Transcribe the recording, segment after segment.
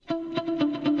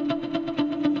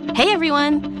Hey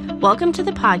everyone! Welcome to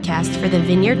the podcast for the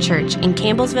Vineyard Church in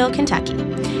Campbellsville, Kentucky.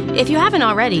 If you haven't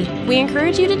already, we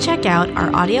encourage you to check out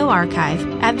our audio archive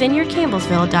at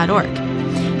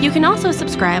vineyardcampbellsville.org. You can also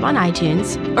subscribe on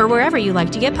iTunes or wherever you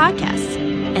like to get podcasts.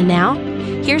 And now,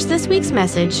 here's this week's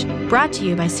message brought to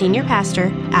you by Senior Pastor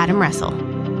Adam Russell.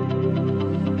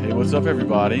 Hey, what's up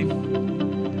everybody?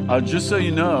 Just so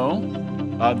you know,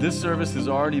 this service has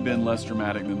already been less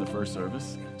dramatic than the first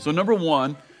service. So number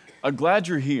one, glad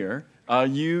you're here.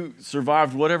 You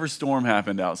survived whatever storm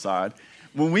happened outside.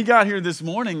 When we got here this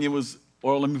morning, it was,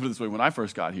 or let me put it this way, when I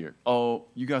first got here,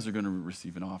 you guys are going to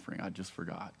receive an offering. I just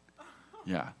forgot.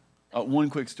 Yeah. One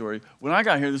quick story. When I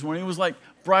got here this morning, it was like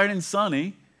bright and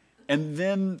sunny, and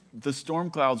then the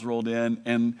storm clouds rolled in,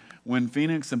 and when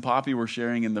Phoenix and Poppy were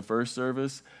sharing in the first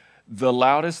service, the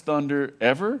loudest thunder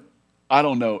ever, I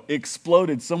don't know,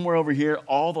 exploded somewhere over here.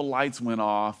 All the lights went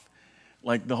off.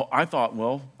 I thought,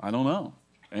 well, I don't know.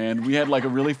 And we had like a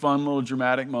really fun little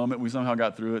dramatic moment. We somehow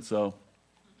got through it. So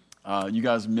you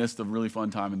guys missed a really fun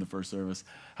time in the first service.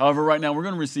 However, right now we're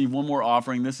going to receive one more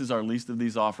offering. This is our least of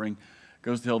these offering. It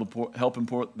goes to help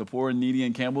the poor and needy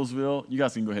in Campbellsville. You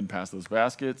guys can go ahead and pass those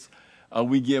baskets.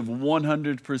 We give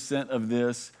 100% of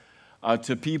this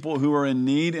to people who are in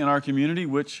need in our community,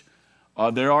 which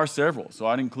there are several. So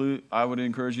I would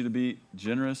encourage you to be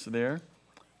generous there.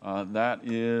 That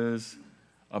is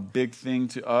a big thing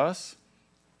to us.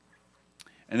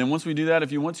 And then once we do that,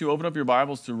 if you want to, open up your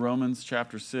Bibles to Romans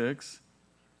chapter 6.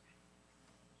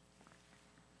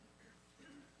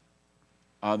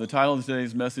 The title of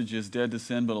today's message is Dead to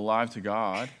Sin but Alive to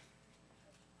God.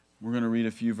 We're going to read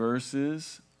a few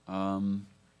verses. And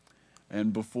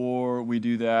before we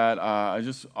do that, I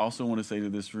just also want to say to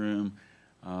this room,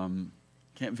 Camp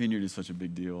Vineyard is such a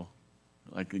big deal.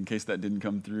 Like, in case that didn't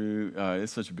come through,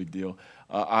 it's such a big deal.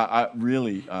 I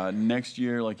really, next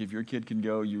year, like, if your kid can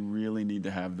go, you really need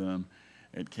to have them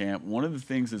at camp. One of the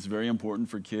things that's very important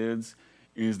for kids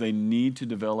is they need to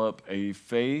develop a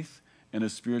faith and a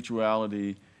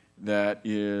spirituality that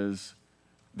is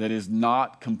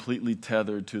not completely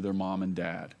tethered to their mom and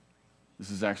dad. This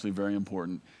is actually very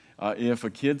important. If a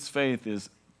kid's faith is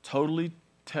totally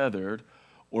tethered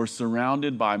or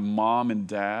surrounded by mom and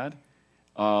dad,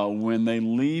 when they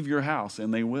leave your house,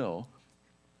 and they will,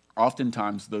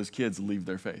 oftentimes those kids leave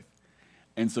their faith.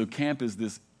 And so camp is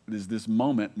this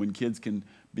moment when kids can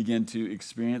begin to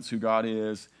experience who God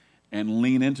is and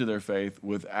lean into their faith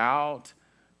without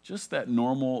just that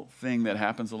normal thing that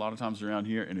happens a lot of times around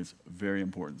here, and it's very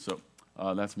important. So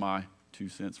that's my 2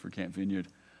 cents for Camp Vineyard.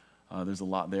 There's a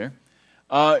lot there.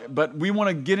 But we want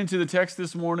to get into the text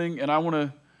this morning, and I want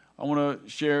to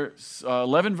share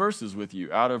 11 verses with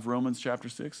you out of Romans chapter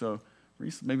 6. So,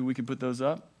 Reese, maybe we can put those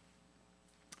up.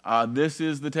 This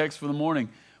is the text for the morning.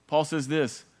 Paul says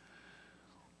this: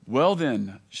 "Well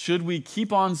then, should we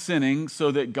keep on sinning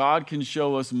so that God can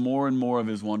show us more and more of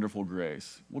his wonderful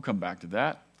grace?" We'll come back to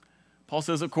that. Paul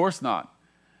says, of course not.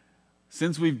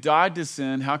 "Since we've died to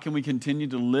sin, how can we continue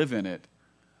to live in it?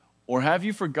 Or have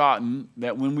you forgotten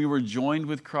that when we were joined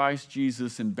with Christ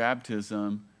Jesus in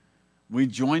baptism, we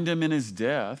joined him in his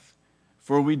death,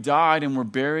 for we died and were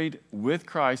buried with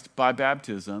Christ by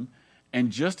baptism.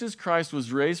 And just as Christ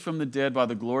was raised from the dead by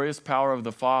the glorious power of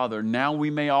the Father, now we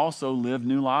may also live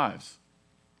new lives.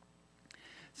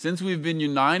 Since we've been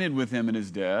united with him in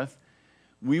his death,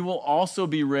 we will also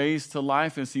be raised to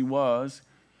life as he was.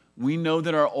 We know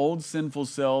that our old sinful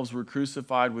selves were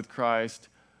crucified with Christ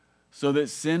so that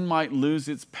sin might lose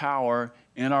its power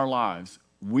in our lives.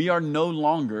 We are no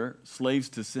longer slaves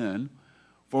to sin.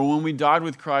 For when we died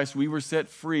with Christ, we were set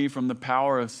free from the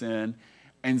power of sin.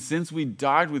 And since we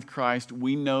died with Christ,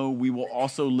 we know we will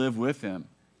also live with him.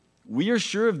 We are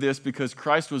sure of this because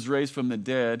Christ was raised from the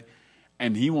dead,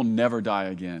 and he will never die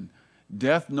again.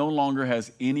 Death no longer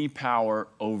has any power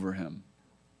over him.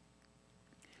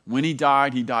 When he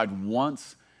died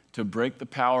once to break the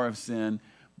power of sin.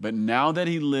 But now that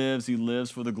he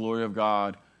lives for the glory of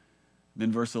God." Then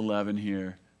verse 11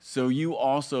 here. "So you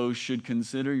also should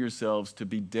consider yourselves to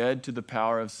be dead to the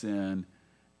power of sin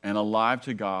and alive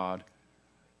to God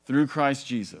through Christ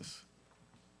Jesus."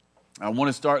 I want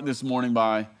to start this morning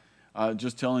by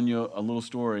just telling you a little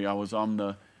story. I was on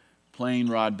the plane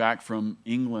ride back from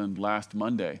England last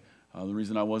Monday. The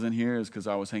reason I wasn't here is because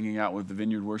I was hanging out with the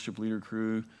Vineyard Worship Leader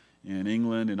crew in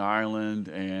England and Ireland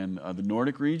and the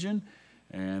Nordic region.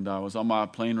 And I was on my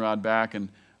plane ride back, and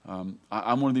I'm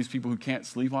one of these people who can't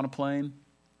sleep on a plane.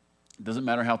 It doesn't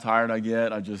matter how tired I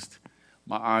get.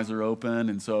 My eyes are open.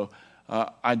 And so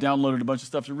I downloaded a bunch of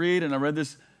stuff to read, and I read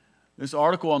this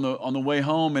article on the way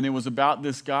home, and it was about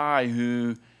this guy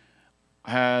who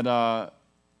had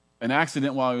an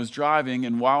accident while he was driving,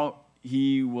 and while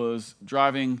he was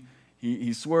driving,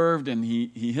 he swerved and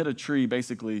he hit a tree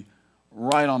basically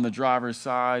right on the driver's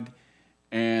side,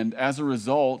 and as a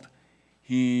result,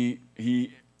 he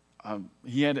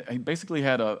basically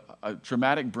had a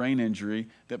traumatic brain injury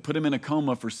that put him in a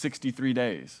coma for 63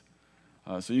 days.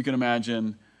 So you can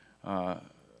imagine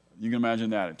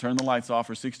that. It turned the lights off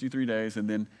for 63 days, and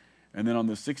then on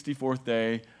the 64th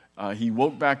day, he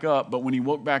woke back up. But when he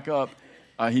woke back up,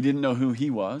 he didn't know who he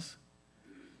was.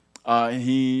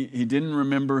 He didn't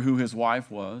remember who his wife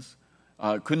was.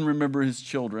 Couldn't remember his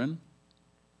children.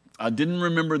 Didn't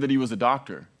remember that he was a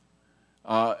doctor.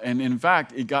 And in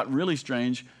fact, it got really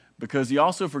strange because he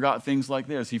also forgot things like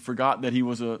this. He forgot that he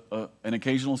was an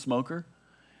occasional smoker.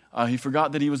 He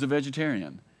forgot that he was a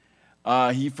vegetarian.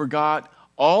 He forgot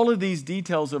all of these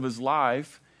details of his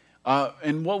life.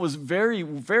 And what was very,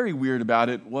 very weird about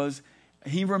it was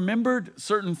he remembered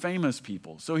certain famous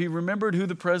people. So he remembered who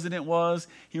the president was.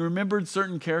 He remembered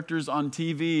certain characters on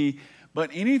TV. But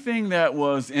anything that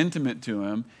was intimate to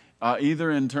him, either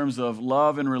in terms of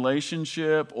love and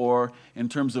relationship or in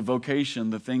terms of vocation,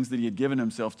 the things that he had given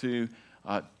himself to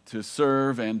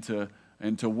serve and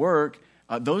to work,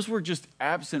 those were just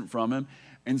absent from him.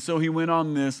 And so he went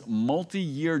on this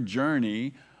multi-year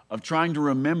journey of trying to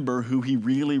remember who he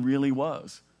really, really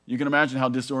was. You can imagine how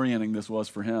disorienting this was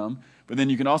for him, but then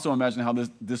you can also imagine how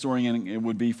disorienting it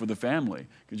would be for the family.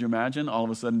 Could you imagine? All of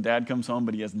a sudden, Dad comes home,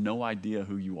 but he has no idea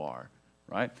who you are,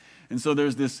 right? And so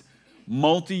there's this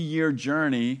multi-year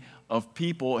journey of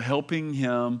people helping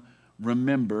him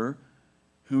remember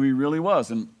who he really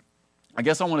was. And I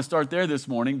guess I want to start there this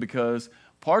morning because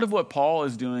part of what Paul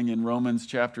is doing in Romans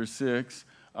chapter 6,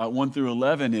 1 through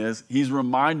 11 is he's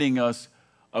reminding us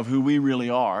of who we really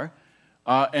are.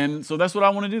 And so that's what I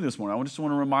want to do this morning. I just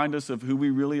want to remind us of who we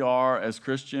really are as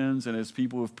Christians and as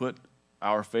people who have put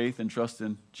our faith and trust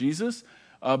in Jesus.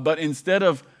 But instead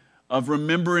of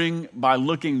remembering by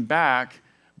looking back,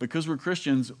 because we're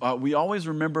Christians, we always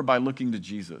remember by looking to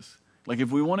Jesus. Like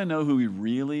if we want to know who we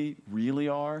really, really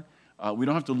are, we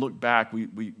don't have to look back.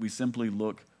 We simply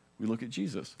look at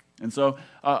Jesus. And so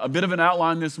a bit of an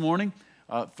outline this morning,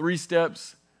 3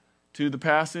 steps to the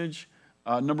passage.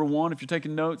 Number 1, if you're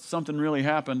taking notes, something really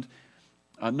happened.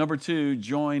 Number 2,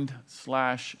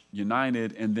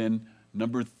 joined/united. And then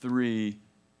number 3,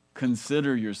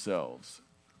 consider yourselves.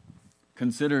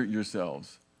 Consider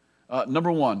yourselves.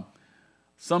 Number 1,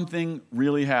 something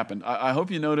really happened. I hope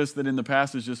you noticed that in the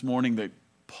passage this morning that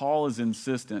Paul is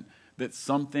insistent that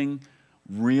something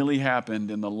really happened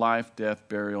in the life, death,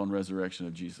 burial, and resurrection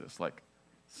of Jesus. Like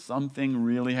something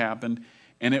really happened.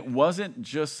 And it wasn't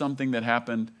just something that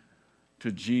happened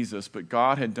to Jesus, but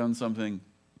God had done something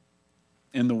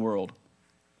in the world.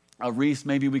 Reese,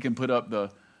 maybe we can put up the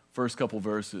first couple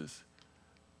verses.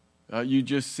 You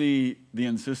just see the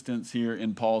insistence here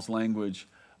in Paul's language.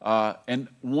 And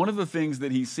one of the things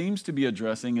that he seems to be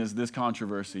addressing is this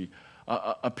controversy.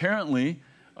 Apparently,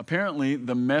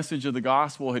 the message of the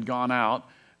gospel had gone out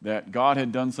that God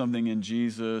had done something in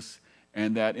Jesus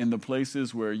and that in the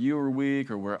places where you are weak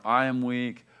or where I am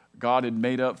weak, God had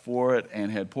made up for it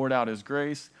and had poured out his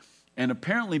grace. And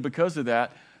apparently because of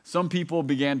that, some people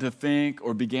began to think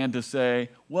or began to say,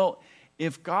 well,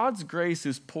 if God's grace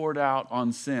is poured out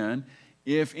on sin,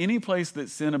 if any place that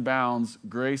sin abounds,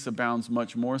 grace abounds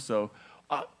much more so.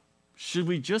 Should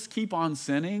we just keep on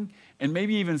sinning and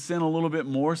maybe even sin a little bit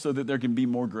more so that there can be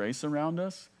more grace around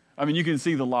us? I mean, you can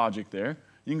see the logic there.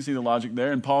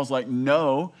 And Paul's like,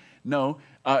 no,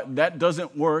 that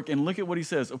doesn't work. And look at what he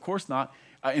says. Of course not.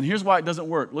 And here's why it doesn't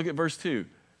work. Look at verse 2.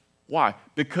 Why?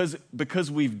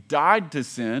 Because we've died to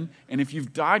sin. And if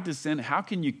you've died to sin, how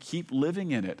can you keep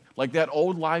living in it? Like that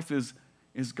old life is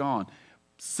gone.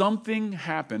 Something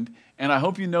happened. And I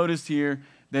hope you noticed here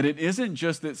that it isn't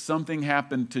just that something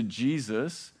happened to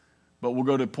Jesus, but we'll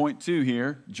go to point 2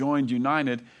 here, joined,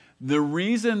 united. The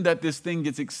reason that this thing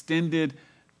gets extended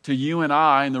to you and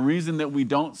I, and the reason that we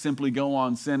don't simply go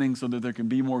on sinning so that there can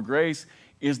be more grace,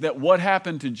 is that what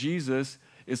happened to Jesus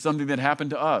is something that happened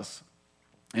to us.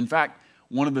 In fact,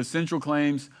 one of the central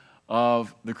claims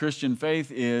of the Christian faith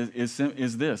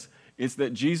is this. It's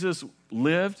that Jesus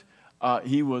lived,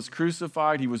 he was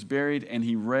crucified, he was buried, and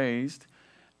he raised.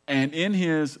 And in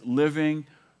his living,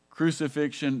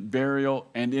 crucifixion, burial,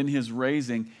 and in his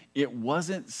raising, it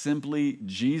wasn't simply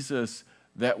Jesus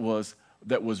that was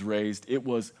raised. It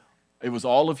was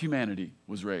all of humanity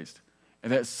was raised.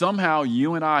 And that somehow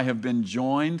you and I have been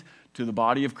joined to the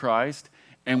body of Christ.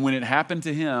 And when it happened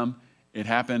to him, it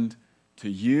happened to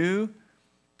you,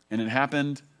 and it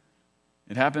happened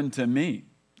to me.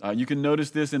 You can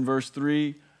notice this in verse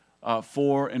 3.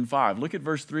 4 and 5. Look at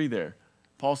verse 3 there.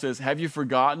 Paul says, have you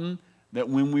forgotten that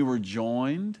when we were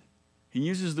joined, he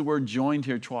uses the word joined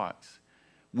here twice.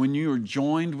 When you were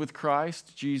joined with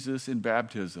Christ Jesus in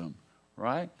baptism,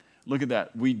 right? Look at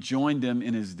that. We joined him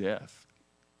in his death.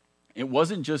 It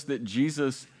wasn't just that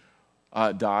Jesus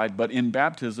died, but in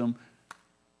baptism,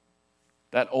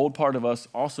 that old part of us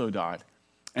also died.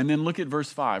 And then look at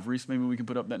verse 5. Reese, maybe we can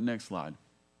put up that next slide.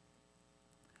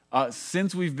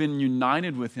 Since we've been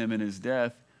united with him in his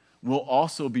death, we'll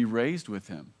also be raised with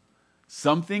him.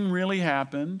 Something really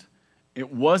happened.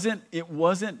 It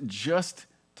wasn't just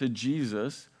to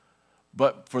Jesus,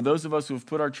 but for those of us who have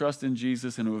put our trust in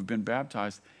Jesus and who have been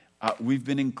baptized, we've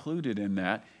been included in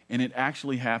that. And it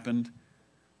actually happened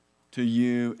to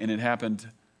you, and it happened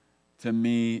to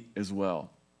me as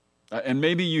well. And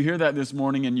maybe you hear that this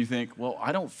morning and you think, well,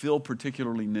 I don't feel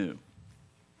particularly new.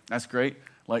 That's great.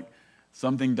 Like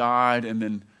something died and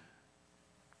then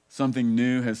something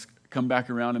new has come back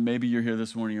around, and maybe you're here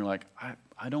this morning, you're like,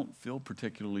 I don't feel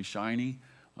particularly shiny.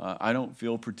 I don't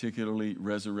feel particularly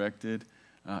resurrected.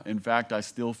 In fact, I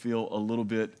still feel a little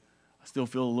bit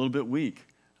weak.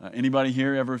 Anybody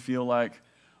here ever feel like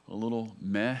a little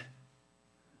meh?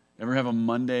 Ever have a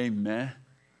Monday meh?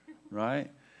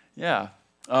 Right? Yeah.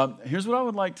 Here's what I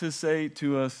would like to say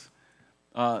to us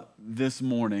this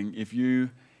morning. If you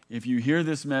hear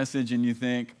this message and you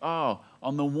think, oh,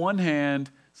 on the one hand,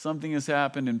 something has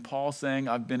happened and Paul's saying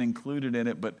I've been included in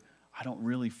it, but I don't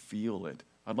really feel it.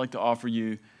 I'd like to offer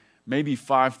you maybe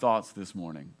 5 thoughts this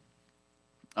morning.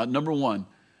 Number one,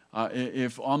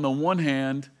 if on the one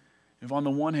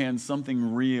hand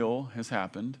something real has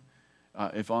happened,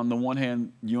 if on the one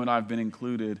hand you and I have been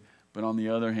included, but on the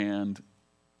other hand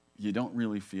you don't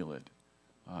really feel it.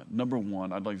 Number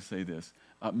one, I'd like to say this.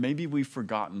 Maybe we've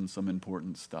forgotten some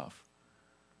important stuff.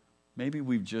 Maybe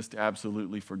we've just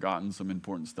absolutely forgotten some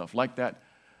important stuff, like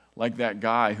that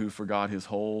guy who forgot his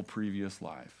whole previous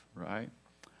life, right?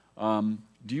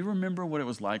 Do you remember what it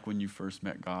was like when you first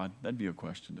met God? That'd be a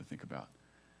question to think about.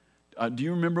 Do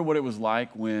you remember what it was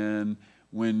like when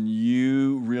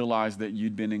you realized that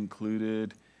you'd been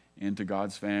included into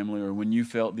God's family, or when you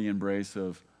felt the embrace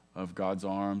of God's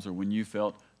arms, or when you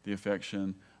felt the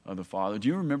affection of the Father? Do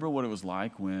you remember what it was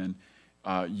like when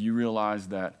you realized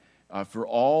that for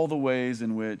all the ways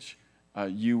in which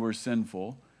you were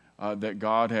sinful, that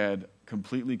God had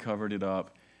completely covered it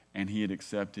up and he had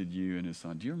accepted you and his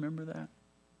son? Do you remember that?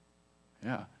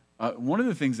 Yeah. One of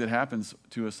the things that happens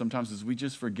to us sometimes is we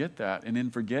just forget that. And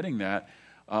in forgetting that,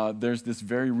 there's this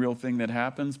very real thing that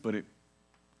happens, but it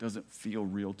doesn't feel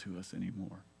real to us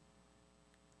anymore.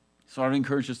 So I'd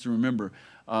encourage us to remember.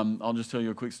 I'll just tell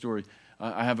you a quick story.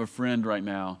 I have a friend right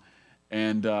now,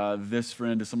 and this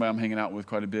friend is somebody I'm hanging out with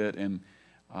quite a bit, and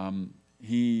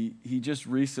he just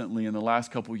recently, in the last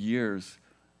couple years,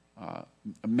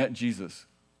 met Jesus.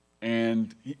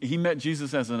 And he met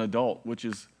Jesus as an adult, which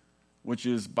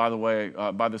is, by the way,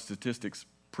 by the statistics,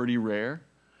 pretty rare.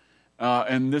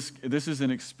 And this is an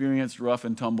experienced, rough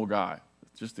and tumble guy.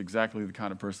 Just exactly the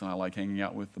kind of person I like hanging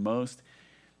out with the most.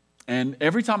 And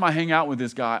every time I hang out with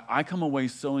this guy, I come away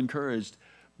so encouraged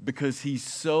because he's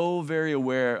so very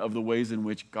aware of the ways in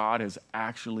which God has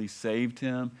actually saved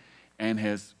him and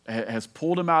has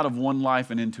pulled him out of one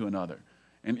life and into another.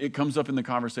 And it comes up in our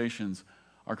conversations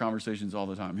all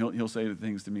the time. He'll say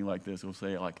things to me like this. He'll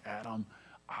say, like, Adam,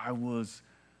 I was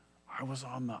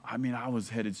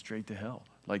headed straight to hell.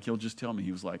 Like, he'll just tell me,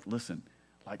 he was like, listen,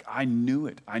 like, I knew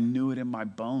it in my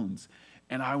bones.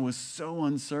 And I was so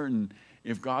uncertain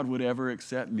if God would ever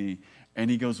accept me. And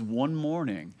he goes, one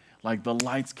morning, like the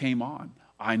lights came on.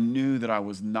 I knew that I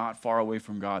was not far away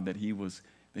from God, that he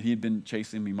had been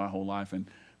chasing me my whole life, and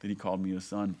that he called me his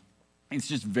son. It's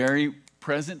just very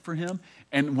present for him.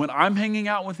 And when I'm hanging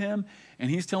out with him and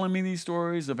he's telling me these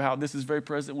stories of how this is very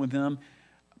present with him,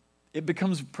 it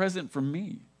becomes present for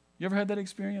me. You ever had that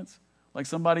experience? Like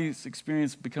somebody's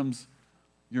experience becomes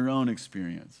your own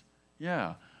experience.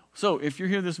 Yeah. So if you're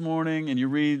here this morning and you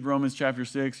read Romans chapter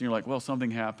 6 and you're like, well,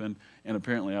 something happened and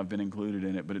apparently I've been included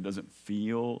in it, but it doesn't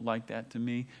feel like that to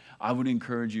me, I would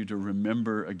encourage you to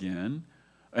remember again.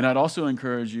 And I'd also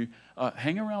encourage you,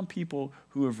 hang around people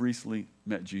who have recently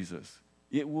met Jesus.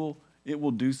 It will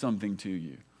do something to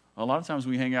you. A lot of times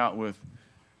we hang out with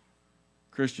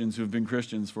Christians who have been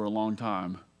Christians for a long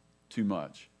time too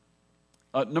much.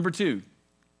 Number two,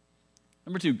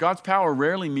 God's power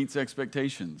rarely meets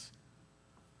expectations.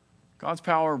 God's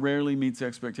power rarely meets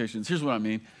expectations. Here's what I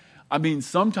mean. I mean,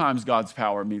 sometimes God's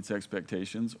power meets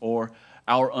expectations, or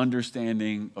our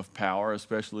understanding of power,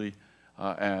 especially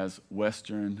as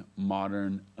Western,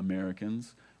 modern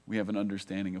Americans. we have an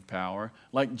understanding of power.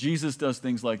 Like Jesus does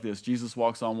things like this. Jesus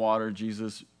walks on water.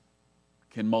 Jesus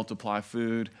can multiply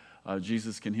food.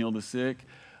 Jesus can heal the sick.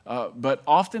 But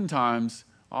oftentimes,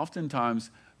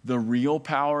 the real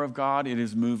power of God, it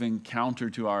is moving counter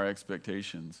to our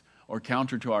expectations or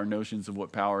counter to our notions of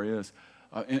what power is.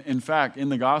 In fact, in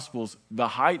the Gospels, the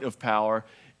height of power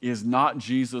is not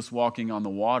Jesus walking on the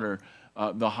water.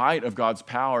 The height of God's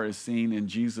power is seen in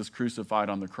Jesus crucified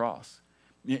on the cross.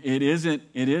 It isn't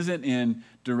in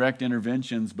direct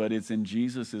interventions, but it's in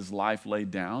Jesus' life laid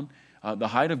down. The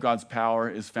height of God's power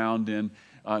is found in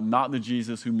not the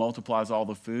Jesus who multiplies all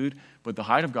the food, but the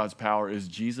height of God's power is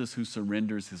Jesus who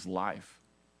surrenders his life.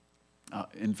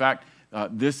 In fact,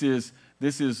 this is,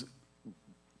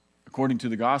 according to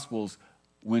the Gospels,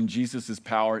 when Jesus'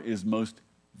 power is most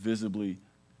visibly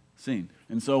seen.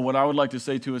 And so what I would like to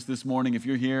say to us this morning, if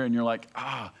you're here and you're like,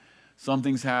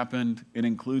 something's happened, it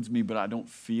includes me, but I don't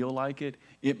feel like it.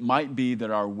 It might be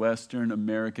that our Western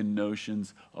American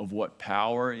notions of what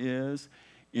power is,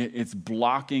 it's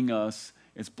blocking us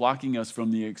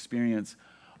from the experience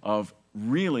of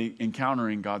really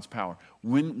encountering God's power.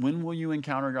 When will you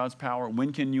encounter God's power?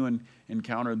 When can you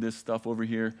encounter this stuff over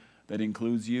here that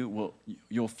includes you? Well,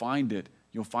 you'll find it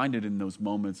in those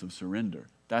moments of surrender.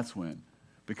 That's when.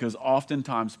 Because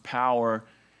oftentimes power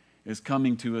is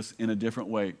coming to us in a different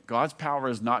way. God's power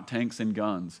is not tanks and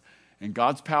guns. And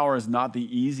God's power is not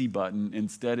the easy button.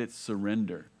 Instead, it's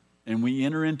surrender. And we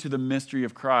enter into the mystery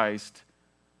of Christ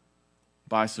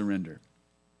by surrender.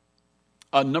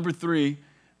 Number 3,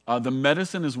 the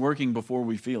medicine is working before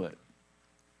we feel it.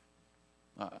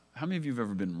 How many of you have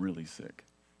ever been really sick?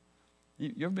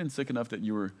 You ever been sick enough that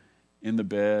you were in the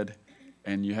bed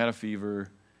and you had a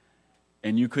fever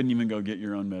and you couldn't even go get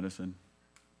your own medicine?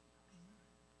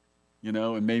 You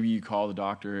know, and maybe you call the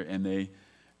doctor and they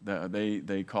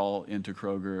call into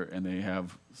Kroger and they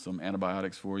have some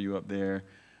antibiotics for you up there,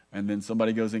 and then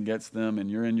somebody goes and gets them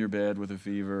and you're in your bed with a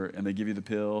fever and they give you the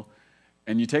pill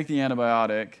and you take the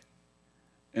antibiotic.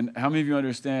 And how many of you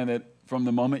understand that from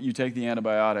the moment you take the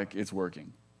antibiotic, it's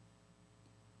working?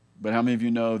 But how many of you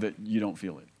know that you don't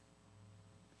feel it?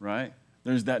 Right?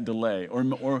 There's that delay.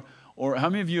 Or how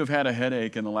many of you have had a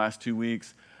headache in the last 2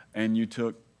 weeks and you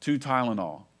took 2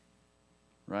 Tylenol?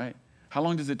 Right? How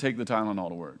long does it take the Tylenol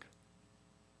to work?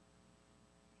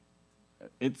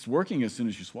 It's working as soon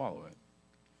as you swallow it.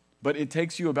 But it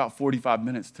takes you about 45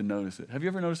 minutes to notice it. Have you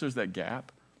ever noticed there's that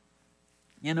gap?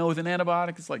 You know, with an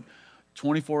antibiotic, it's like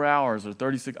 24 hours or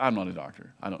 36. I'm not a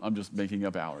doctor. I'm just making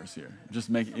up hours here.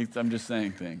 I'm just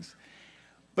saying things.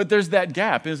 But there's that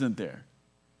gap, isn't there?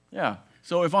 Yeah.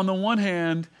 So if on the one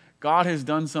hand, God has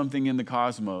done something in the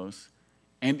cosmos,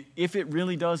 and if it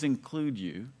really does include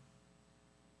you,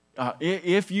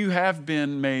 if you have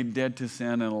been made dead to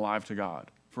sin and alive to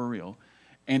God, for real,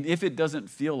 and if it doesn't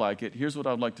feel like it, here's what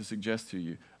I'd like to suggest to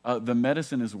you. The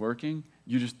medicine is working,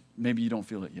 maybe you don't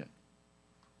feel it yet.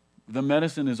 The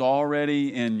medicine is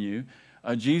already in you.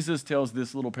 Jesus tells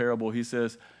this little parable. He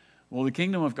says, well, the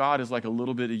kingdom of God is like a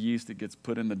little bit of yeast that gets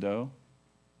put in the dough,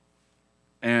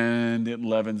 and it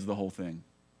leavens the whole thing.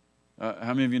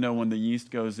 How many of you know when the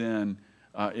yeast goes in,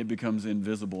 it becomes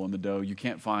invisible in the dough? You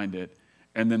can't find it.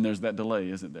 And then there's that delay,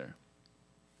 isn't there?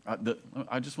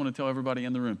 I just want to tell everybody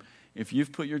in the room, if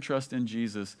you've put your trust in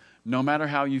Jesus, no matter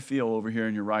how you feel over here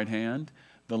in your right hand,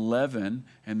 the leaven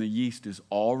and the yeast is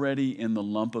already in the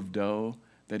lump of dough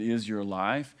that is your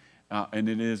life, and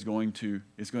it's going to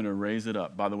raise it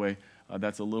up. By the way,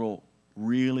 that's a little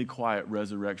really quiet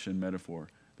resurrection metaphor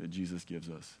that Jesus gives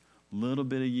us. A little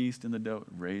bit of yeast in the dough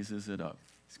raises it up.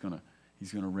 He's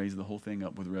going to raise the whole thing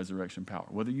up with resurrection power.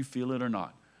 Whether you feel it or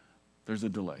not, there's a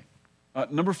delay.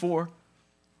 Number four,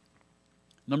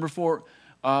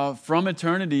 from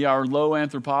eternity, our low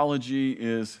anthropology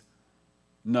is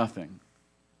nothing.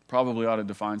 Probably ought to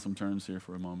define some terms here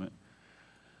for a moment.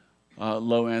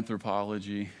 Low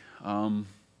anthropology.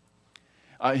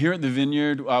 Here at the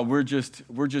Vineyard, we're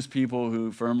just people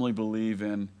who firmly believe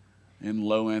in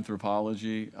low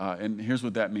anthropology. And here's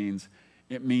what that means.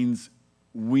 It means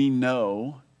we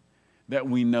know that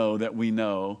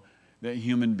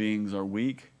human beings are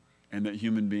weak and that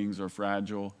human beings are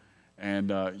fragile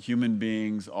and human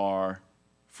beings are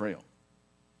frail.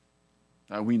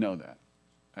 We know that.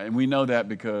 And we know that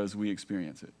because we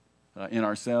experience it in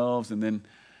ourselves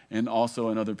and also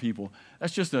in other people.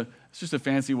 It's just a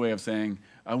fancy way of saying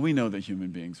we know that human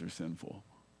beings are sinful,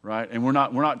 right? And we're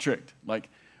not tricked. Like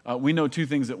we know 2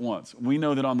 things at once. We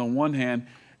know that on the one hand,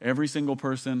 every single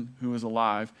person who is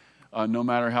alive, no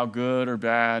matter how good or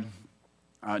bad,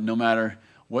 no matter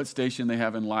what station they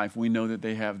have in life, we know that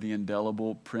they have the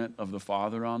indelible print of the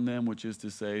Father on them, which is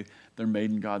to say they're made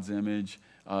in God's image,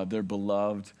 they're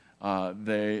beloved.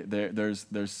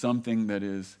 There's something that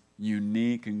is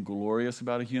unique and glorious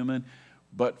about a human.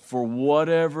 But for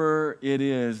whatever it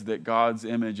is that God's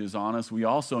image is on us, we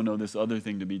also know this other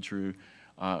thing to be true,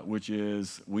 which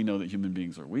is we know that human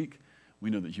beings are weak. We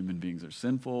know that human beings are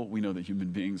sinful. We know that human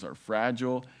beings are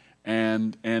fragile.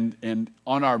 And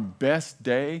on our best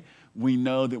day, we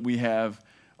know that we have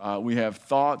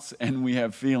thoughts and we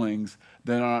have feelings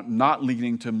that are not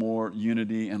leading to more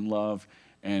unity and love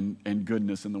and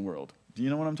goodness in the world. Do you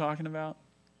know what I'm talking about?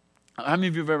 How many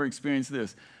of you have ever experienced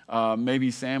this? Maybe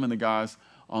Sam and the guys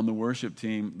on the worship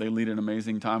team, they lead an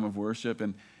amazing time of worship,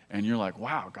 and you're like,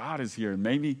 wow, God is here.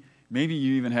 Maybe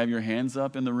you even have your hands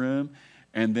up in the room,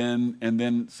 and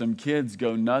then some kids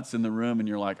go nuts in the room, and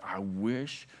you're like, I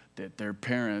wish that their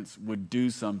parents would do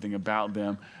something about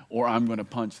them, or I'm going to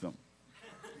punch them.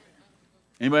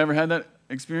 Anybody ever had that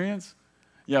experience?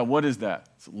 Yeah, what is that?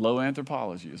 It's low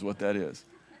anthropology is what that is.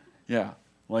 Yeah,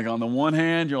 like on the one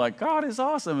hand, you're like, God is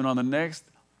awesome, and on the next,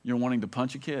 you're wanting to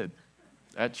punch a kid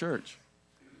at church,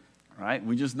 right?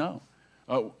 We just know.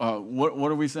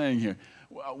 What are we saying here?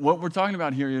 What we're talking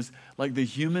about here is like the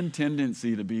human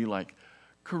tendency to be like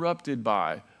corrupted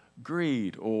by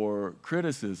greed or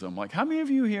criticism. Like how many of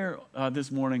you here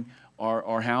this morning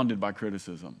are hounded by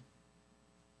criticism?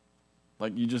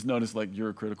 Like you just notice like you're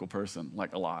a critical person,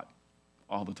 like a lot,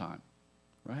 all the time,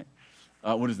 right?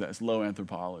 What is that? It's low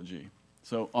anthropology.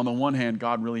 So on the one hand,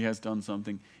 God really has done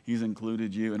something. He's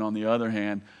included you. And on the other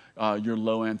hand, your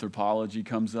low anthropology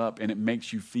comes up and it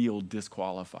makes you feel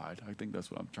disqualified. I think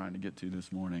that's what I'm trying to get to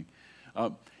this morning.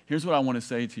 Here's what I want to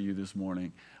say to you this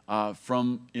morning.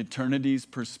 From eternity's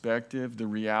perspective, the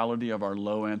reality of our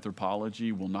low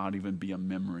anthropology will not even be a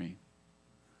memory.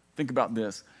 Think about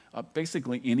this.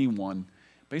 Basically anyone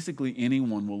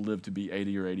will live to be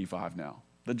 80 or 85 now.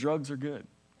 The drugs are good.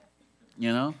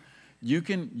 You know? You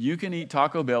can eat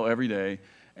Taco Bell every day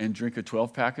and drink a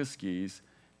 12-pack of skis,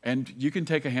 and you can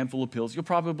take a handful of pills. You'll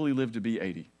probably live to be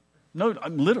 80. No,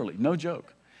 literally, no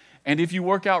joke. And if you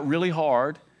work out really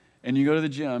hard and you go to the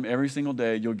gym every single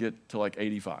day, you'll get to like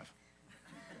 85.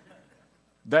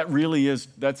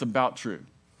 That's about true.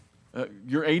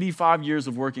 Your 85 years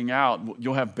of working out,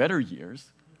 you'll have better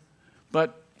years,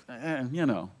 but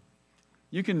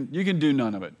you can do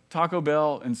none of it. Taco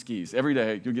Bell and skis every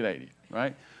day, you'll get 80,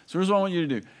 right? So here's what I want you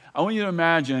to do. I want you to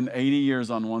imagine 80 years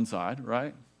on one side,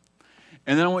 right?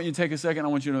 And then I want you to take a second. I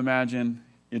want you to imagine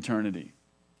eternity.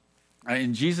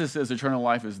 And Jesus says eternal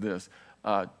life is this,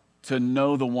 to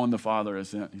know the one the Father has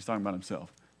sent. He's talking about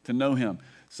himself. To know him.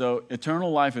 So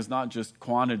eternal life is not just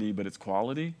quantity, but it's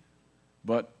quality.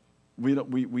 But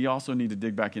we also need to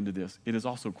dig back into this. It is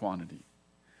also quantity.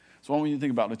 So I want you to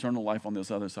think about eternal life on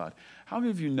this other side. How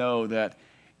many of you know that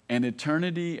an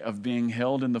eternity of being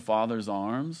held in the Father's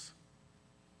arms,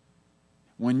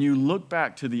 when you look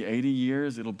back to the 80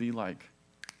 years, it'll be like,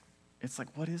 it's like,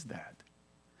 what is that?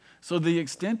 So the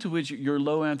extent to which your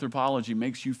low anthropology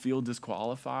makes you feel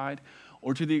disqualified,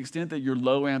 or to the extent that your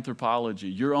low anthropology,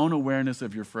 your own awareness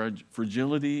of your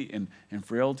fragility and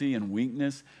frailty and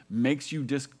weakness makes you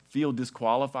feel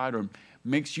disqualified or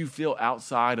makes you feel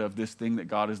outside of this thing that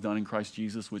God has done in Christ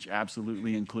Jesus, which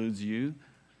absolutely includes you,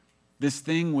 this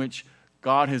thing which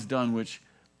God has done, which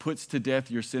puts to death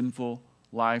your sinful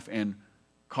life and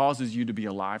causes you to be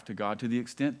alive to God, to the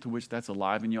extent to which that's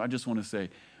alive in you, I just want to say,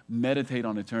 meditate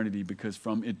on eternity, because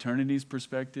from eternity's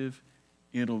perspective,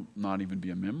 it'll not even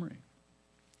be a memory.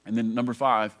 And then number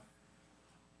 5,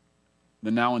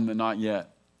 the now and the not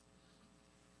yet.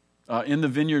 In the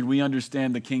vineyard, we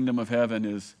understand the kingdom of heaven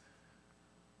is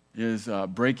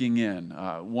breaking in.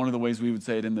 One of the ways we would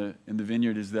say it in the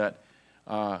vineyard is that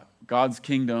God's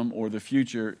kingdom, or the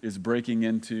future, is breaking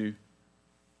into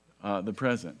the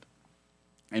present.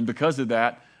 And because of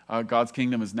that, God's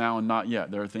kingdom is now and not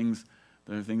yet. There are things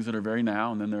that are very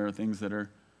now, and then there are things that are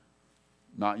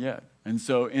not yet. And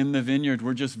so in the vineyard,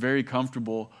 we're just very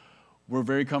comfortable. We're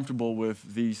very comfortable with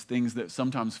these things that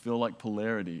sometimes feel like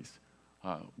polarities.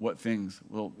 What things?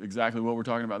 Well, exactly what we're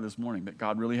talking about this morning, that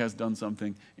God really has done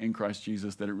something in Christ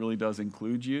Jesus, that it really does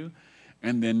include you.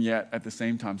 And then yet, at the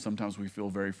same time, sometimes we feel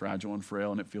very fragile and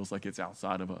frail, and it feels like it's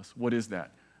outside of us. What is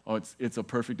that? Oh, it's a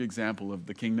perfect example of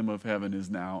the kingdom of heaven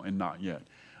is now and not yet.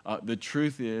 The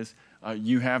truth is,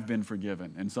 you have been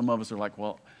forgiven. And some of us are like,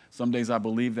 well, some days I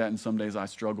believe that, and some days I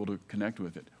struggle to connect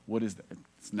with it. What is that?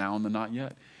 It's now and the not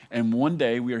yet. And one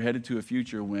day we are headed to a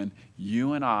future when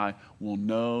you and I will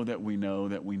know that we know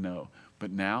that we know.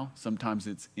 But now, sometimes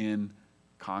it's in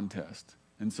contest.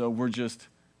 And so we're just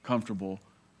comfortable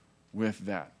with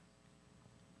that.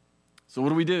 So what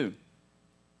do we do?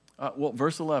 Well,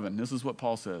 verse 11, this is what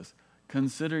Paul says.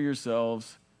 Consider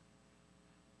yourselves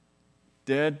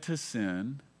dead to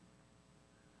sin,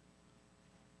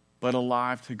 but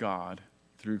alive to God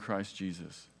through Christ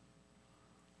Jesus.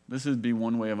 This would be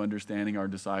one way of understanding our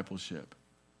discipleship.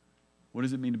 What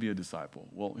does it mean to be a disciple?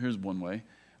 Well, here's one way.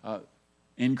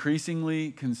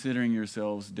 Increasingly considering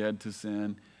yourselves dead to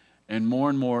sin, and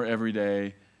more every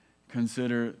day,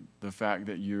 consider the fact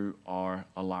that you are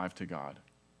alive to God.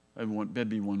 That'd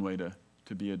be one way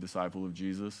to be a disciple of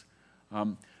Jesus.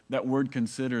 That word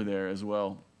consider there as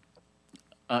well.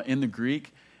 In the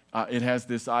Greek, it has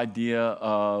this idea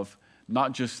of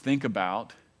not just think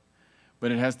about,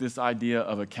 but it has this idea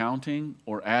of accounting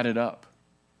or added up.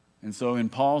 And so in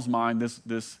Paul's mind,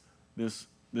 this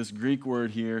Greek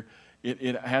word here,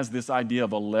 it has this idea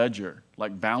of a ledger,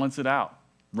 like balance it out,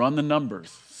 run the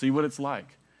numbers, see what it's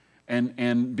like,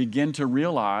 and begin to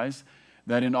realize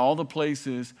that in all the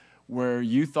places where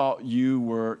you thought you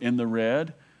were in the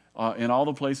red, in all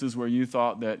the places where you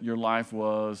thought that your life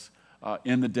was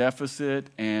in the deficit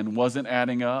and wasn't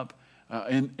adding up,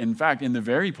 in fact, in the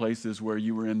very places where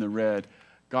you were in the red,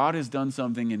 God has done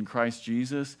something in Christ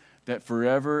Jesus that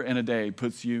forever and a day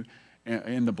puts you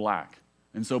in the black.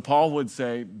 And so Paul would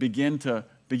say, begin to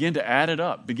add it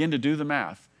up, begin to do the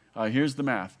math. Here's the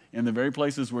math. In the very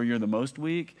places where you're the most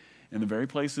weak, in the very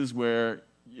places where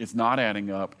it's not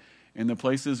adding up, in the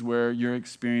places where you're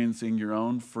experiencing your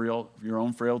own frailty, your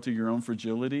own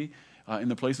fragility, in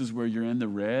the places where you're in the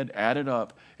red, add it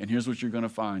up, and here's what you're going to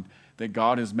find, that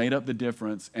God has made up the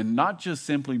difference and not just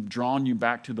simply drawn you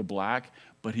back to the black,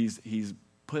 but he's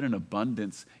put an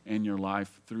abundance in your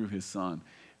life through his Son.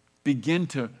 Begin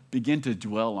to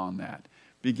dwell on that.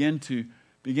 Begin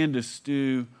to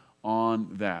stew on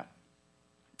that.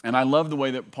 And I love the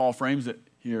way that Paul frames it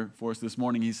here for us this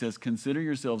morning. He says, consider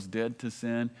yourselves dead to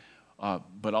sin,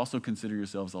 but also consider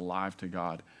yourselves alive to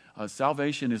God.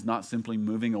 Salvation is not simply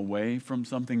moving away from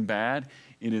something bad.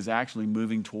 It is actually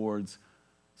moving towards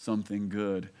something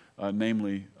good,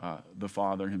 namely the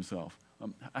Father himself.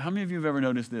 How many of you have ever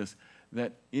noticed this?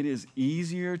 That it is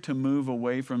easier to move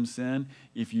away from sin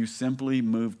if you simply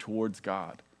move towards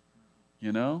God.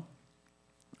 You know?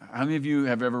 How many of you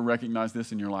have ever recognized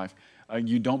this in your life?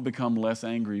 You don't become less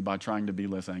angry by trying to be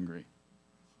less angry.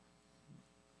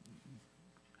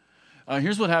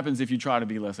 Here's what happens if you try to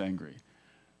be less angry.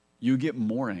 You get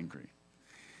more angry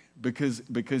because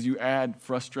you add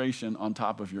frustration on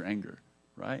top of your anger,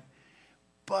 right?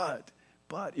 But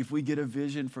if we get a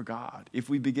vision for God, if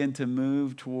we begin to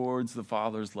move towards the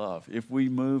Father's love, if we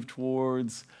move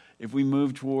towards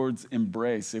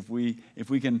embrace, if we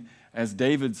can, as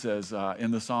David says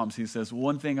in the Psalms, he says,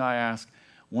 one thing I ask,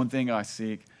 one thing I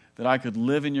seek, that I could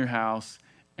live in your house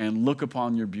and look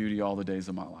upon your beauty all the days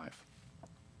of my life.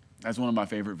 That's one of my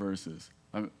favorite verses.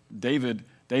 David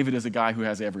is a guy who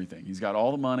has everything. He's got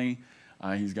all the money,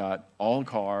 he's got all the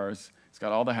cars, he's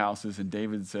got all the houses, and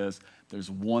David says, there's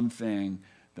one thing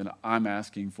that I'm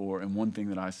asking for and one thing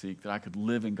that I seek, that I could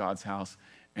live in God's house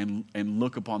and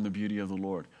look upon the beauty of the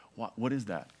Lord. What is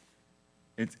that?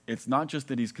 It's not just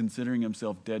that he's considering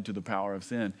himself dead to the power of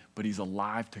sin, but he's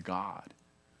alive to God.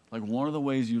 Like one of the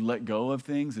ways you let go of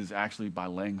things is actually by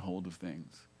laying hold of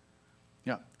things.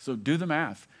 Yeah, so do the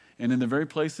math. And in the very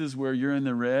places where you're in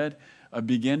the red,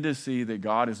 begin to see that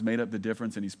God has made up the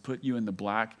difference and he's put you in the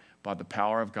black by the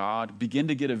power of God. Begin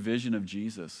to get a vision of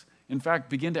Jesus. In fact,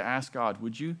 begin to ask God,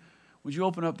 would you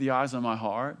open up the eyes of my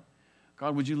heart?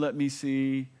 God, would you let me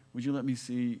see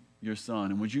your Son?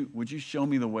 And would you show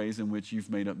me the ways in which you've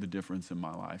made up the difference in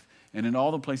my life? And in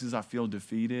all the places I feel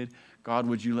defeated, God,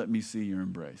 would you let me see your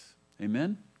embrace?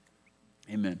 Amen?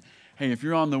 Amen. Hey, if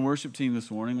you're on the worship team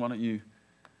this morning, why don't you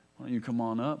come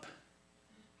on up?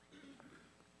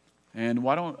 And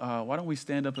why don't we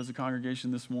stand up as a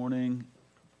congregation this morning?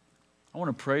 I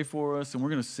want to pray for us, and we're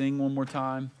going to sing one more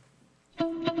time.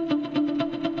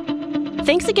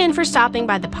 Thanks again for stopping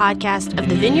by the podcast of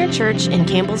the Vineyard Church in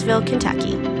Campbellsville,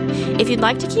 Kentucky. If you'd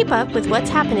like to keep up with what's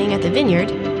happening at the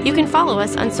Vineyard, you can follow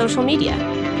us on social media.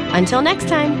 Until next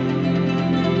time.